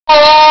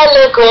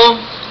with a grin.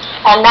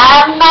 And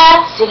I'm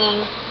not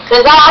singing,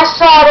 'cause I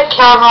saw the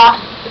camera.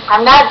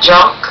 I'm not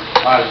drunk.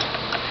 I'm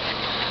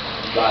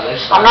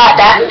not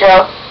that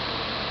drunk.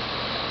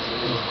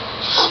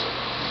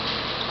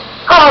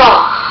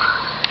 Oh,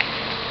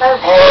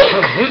 okay.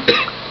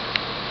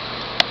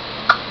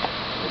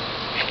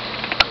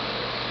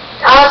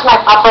 That was my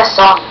papa's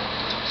song.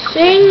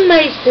 Sing,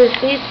 my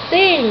sissy,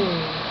 sing.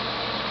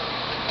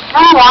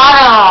 Oh,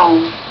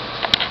 wow.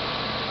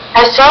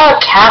 I saw a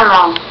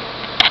camera.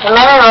 It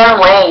made me run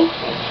away.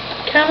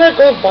 Camera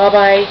go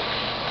bye-bye.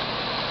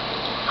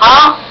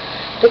 Huh?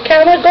 The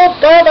camera go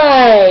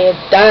bye-bye. It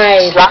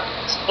died.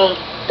 Me.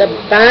 The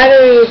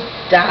battery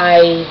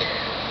died.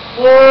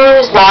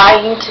 You're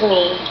lying to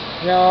me.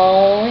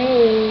 No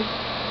way.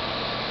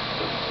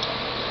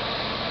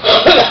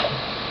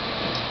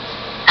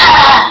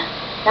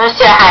 Let me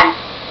see your hand.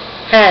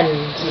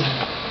 Hands.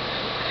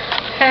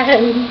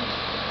 Hands.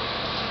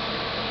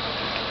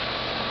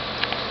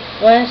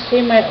 Want to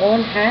see my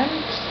own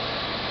hands?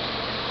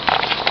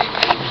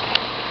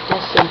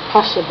 That's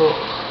impossible.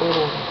 Hold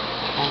on.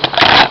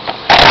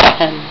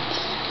 Hands.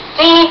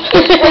 See?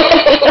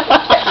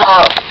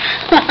 Oh.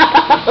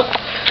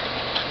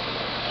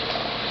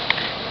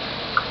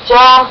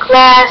 Drunk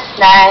last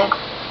night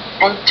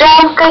and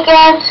drunk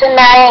again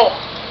tonight,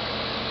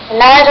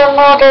 and I don't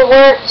know the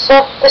words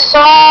of the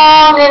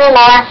song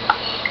anymore.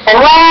 And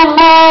when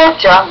we're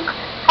drunk,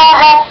 how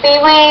happy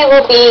we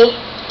will be,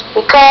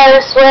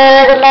 because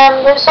we're the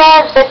members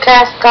of the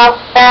cast of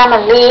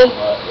family.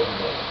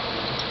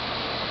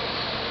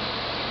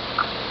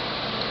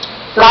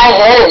 My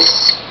head is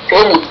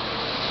spinning.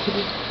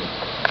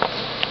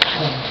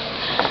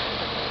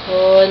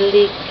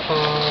 Holy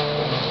cow.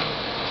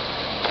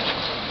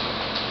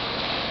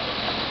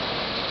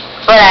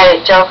 But I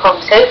drove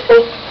home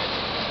safely.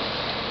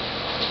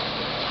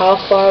 How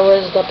far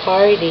was the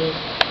party?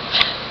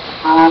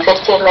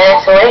 15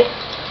 minutes away.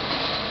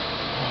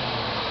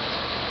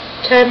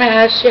 Time I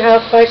asked you how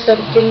far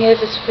something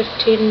is, it's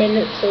 15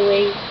 minutes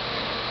away.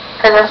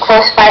 Because I'm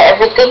close by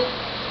everything.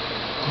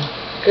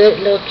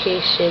 Good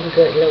location,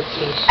 good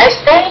location. I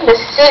stay in the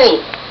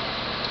city.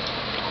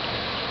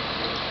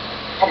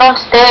 I don't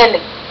stay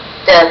in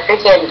the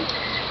freaking,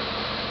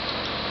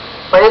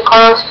 what do you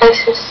call those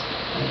places?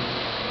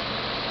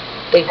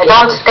 I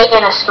don't stay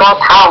in a small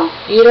town.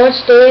 You don't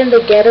stay in the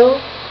ghetto?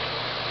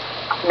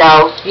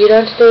 No. You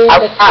don't stay in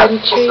the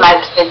country? I my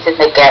kids in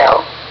the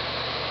ghetto.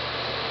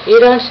 You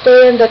don't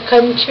stay in the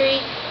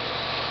country?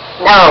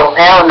 No,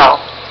 hell no.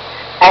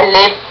 I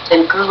lived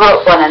and grew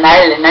up on an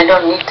island. I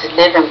don't need to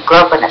live and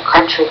grow up in a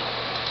country.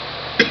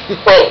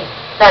 Wait,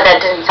 no,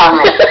 that didn't sound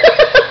right.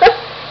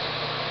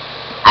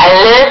 I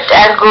lived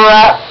and grew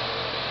up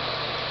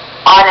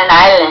on an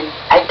island.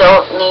 I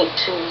don't need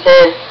to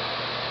live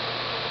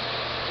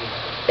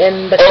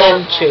in the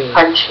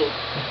country.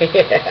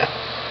 Yeah.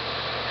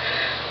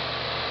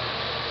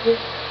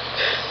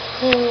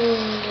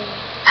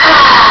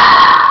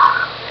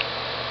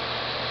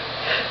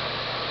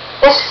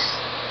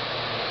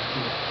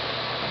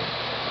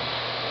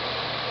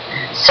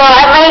 So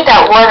I made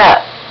that one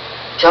up.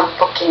 Drunk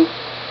booking.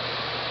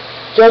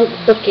 Drunk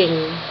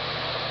booking.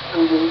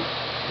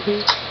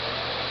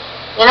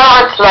 You know,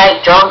 it's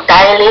like drunk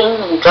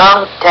dialing and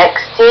drunk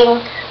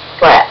texting,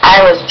 but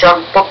I was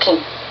drunk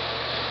booking.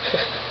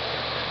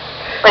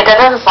 Wait, that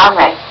doesn't sound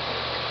right.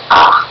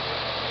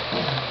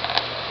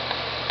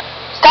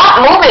 Stop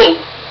moving!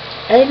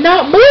 I'm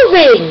not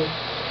moving!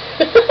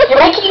 You're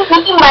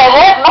making my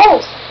head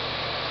move.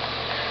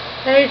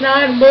 I'm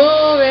not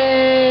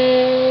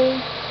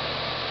moving.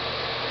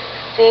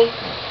 See?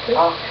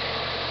 Oh.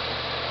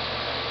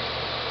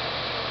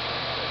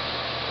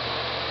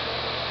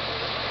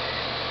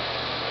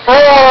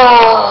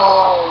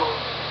 Oh.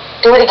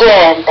 Do it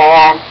again,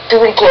 Dan.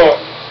 Do it again.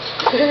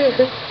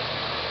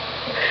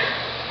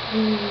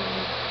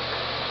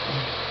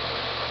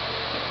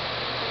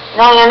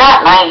 No, you're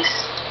not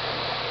nice.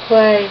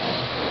 Why?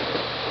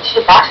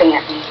 She's laughing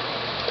at me.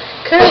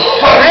 'Cause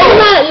I'm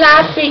not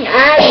laughing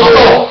at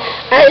you.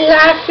 I'm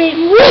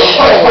laughing with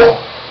you.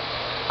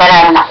 But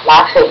I'm not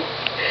laughing.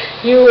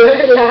 You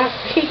were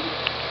laughing.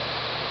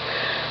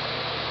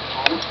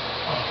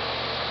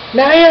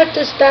 Now you have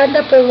to stand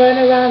up and run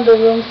around the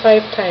room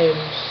 5 times.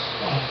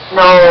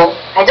 No,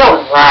 I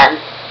don't run.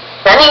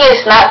 Running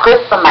is not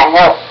good for my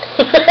health.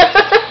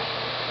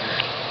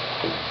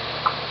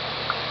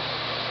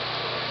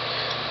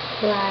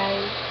 Why?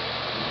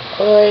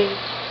 Oi.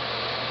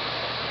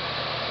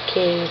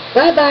 Okay,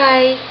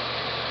 bye-bye.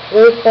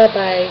 Wait,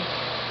 bye-bye.